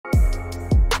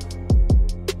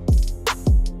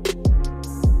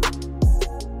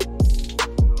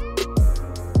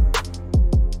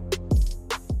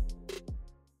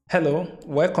Hello,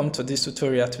 welcome to this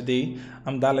tutorial today.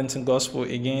 I'm Darlington Gospel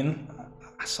again,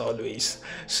 as always.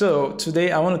 So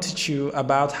today I want to teach you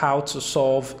about how to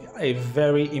solve a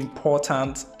very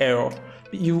important error.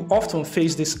 You often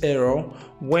face this error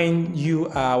when you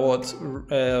are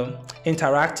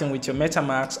interacting with your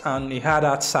Metamask and a hard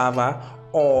hat server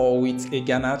or with a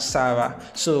Ganache server.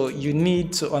 So you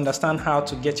need to understand how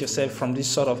to get yourself from this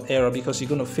sort of error, because you're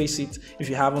going to face it if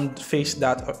you haven't faced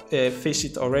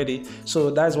it already. So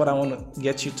that's what I want to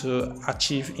get you to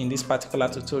achieve in this particular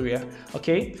tutorial.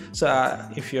 Okay, so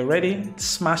if you're ready,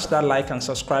 smash that like and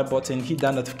subscribe button, hit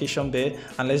that notification bell,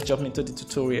 and let's jump into the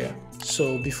tutorial.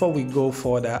 So before we go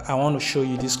further, I want to show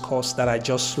you this course that I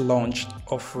just launched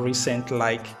of recent,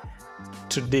 like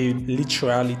today,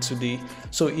 literally today.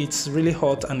 So it's really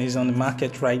hot and is on the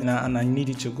market right now, and I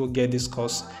needed to go get this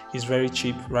course. It's very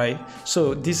cheap, right?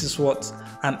 So this is what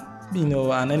an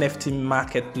NFT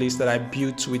marketplace that I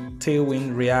built with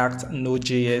Tailwind, React,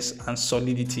 Node.js, and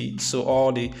Solidity. So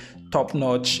all the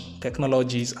top-notch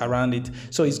technologies around it.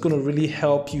 So it's going to really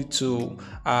help you to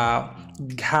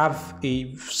have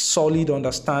a solid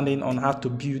understanding on how to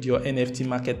build your NFT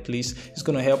marketplace. It's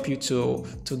going to help you to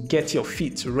get your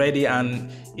feet ready, and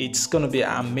it's going to be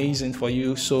amazing for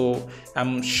you. So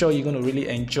I'm sure you're going to really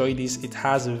enjoy this. It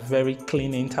has a very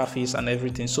clean interface and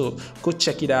everything. So go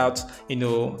check it out.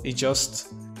 It's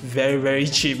just very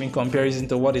cheap in comparison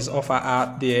to what is offered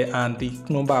out there and the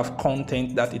number of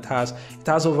content that it has. It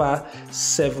has over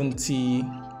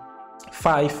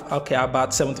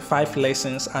about 75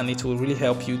 lessons, and it will really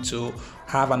help you to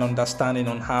have an understanding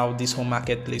on how this whole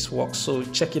marketplace works. So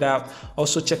check it out.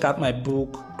 Also check out my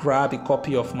book. Grab a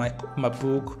copy of my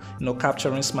book,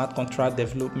 Capturing Smart Contract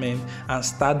Development, and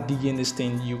start digging this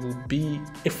thing. You will be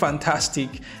a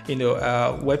fantastic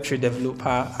Web3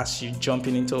 developer as you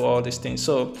jumping into all these things.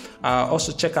 So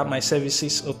also check out my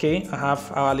services. Okay, I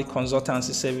have hourly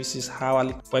consultancy services,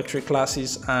 hourly Web3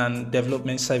 classes, and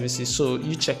development services. So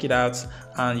you check it out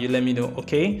and you let me know.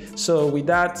 Okay, so with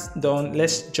that done,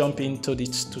 let's jump into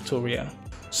this tutorial.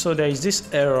 So there is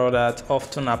this error that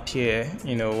often appear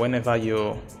whenever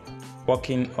you're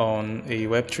working on a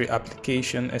Web3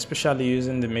 application, especially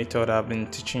using the method I've been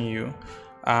teaching you.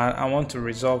 I want to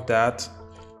resolve that,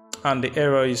 and the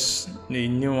error is the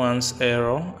nuance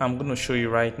error. I'm going to show you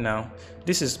right now.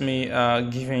 This is me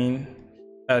giving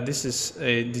this is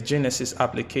the Genesis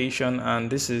application, and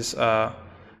this is a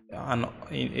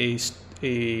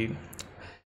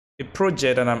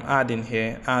project that I'm adding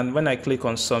here. And when I click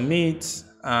on submit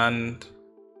and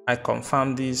I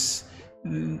confirm this,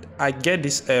 I get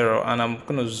this error, and I'm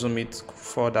going to zoom it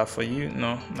further for you.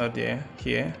 No, not there.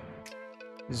 Here,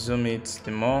 zoom it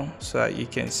the more so that you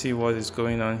can see what is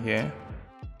going on here.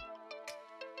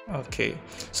 Okay,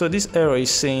 so this error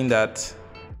is saying that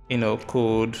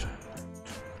code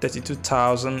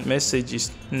 32,000 message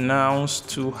is nouns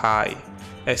too high,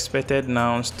 expected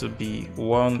nouns to be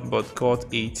 1 but got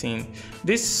 18.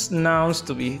 This nouns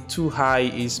to be too high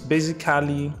is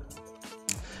basically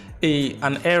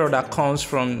an error that comes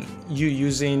from you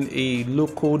using a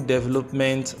local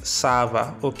development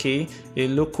server. Okay, a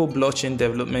local blockchain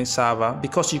development server,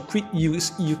 because you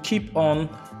keep on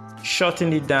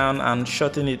shutting it down and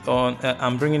shutting it on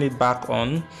and bringing it back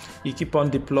on. You keep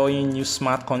on deploying new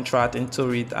smart contract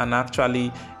into it, and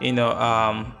actually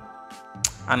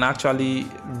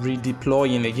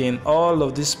redeploying again. All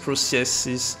of these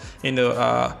processes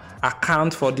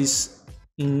account for these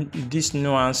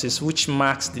nuances, which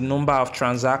marks the number of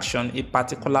transactions a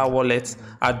particular wallet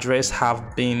address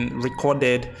have been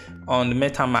recorded on the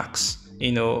Metamask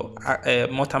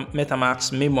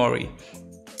Metamask memory.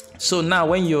 So now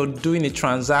when you're doing a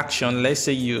transaction, let's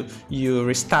say you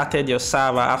restarted your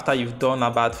server after you've done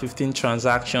about 15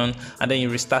 transactions, and then you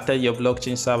restarted your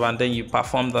blockchain server, and then you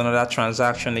performed another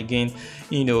transaction again,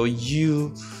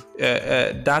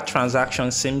 that transaction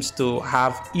seems to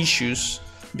have issues,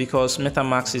 because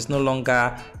Metamask is no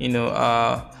longer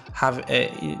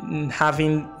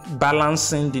having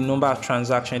balancing the number of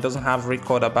transactions. It doesn't have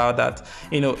record about that.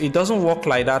 It doesn't work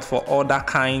like that for other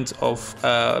kinds of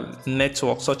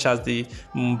networks, such as the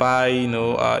Mumbai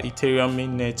Ethereum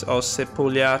mainnet or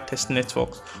Sepolia test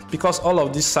networks, because all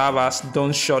of these servers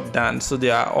don't shut down, so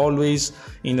they are always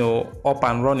up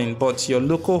and running. But your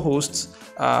local host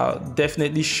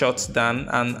definitely shuts down,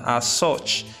 and as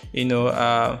such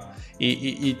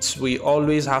we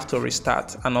always have to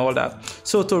restart and all that.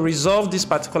 So to resolve this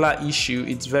particular issue,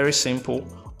 it's very simple.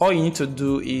 All you need to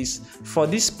do is, for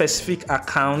this specific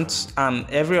account and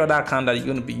every other account that you're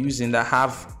going to be using that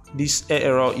have these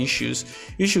error issues,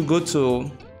 you should go to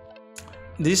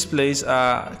this place,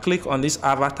 click on this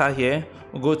avatar here,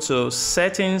 go to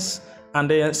settings, and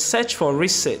then search for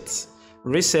reset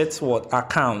what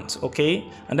account. Okay,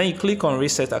 and then you click on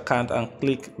reset account and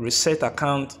click reset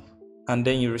account, and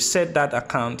then you reset that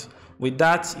account. With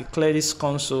that, you clear this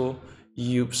console,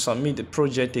 you submit the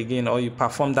project again, or you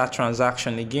perform that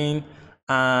transaction again,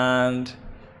 and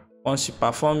once you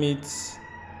perform it,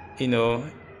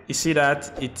 you see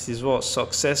that it is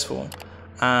successful,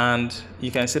 and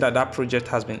you can see that that project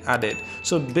has been added.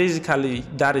 So basically,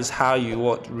 that is how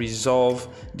you resolve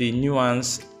the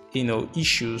nuance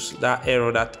issues, that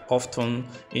error that often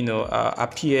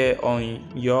appear on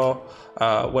your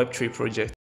Web3 project.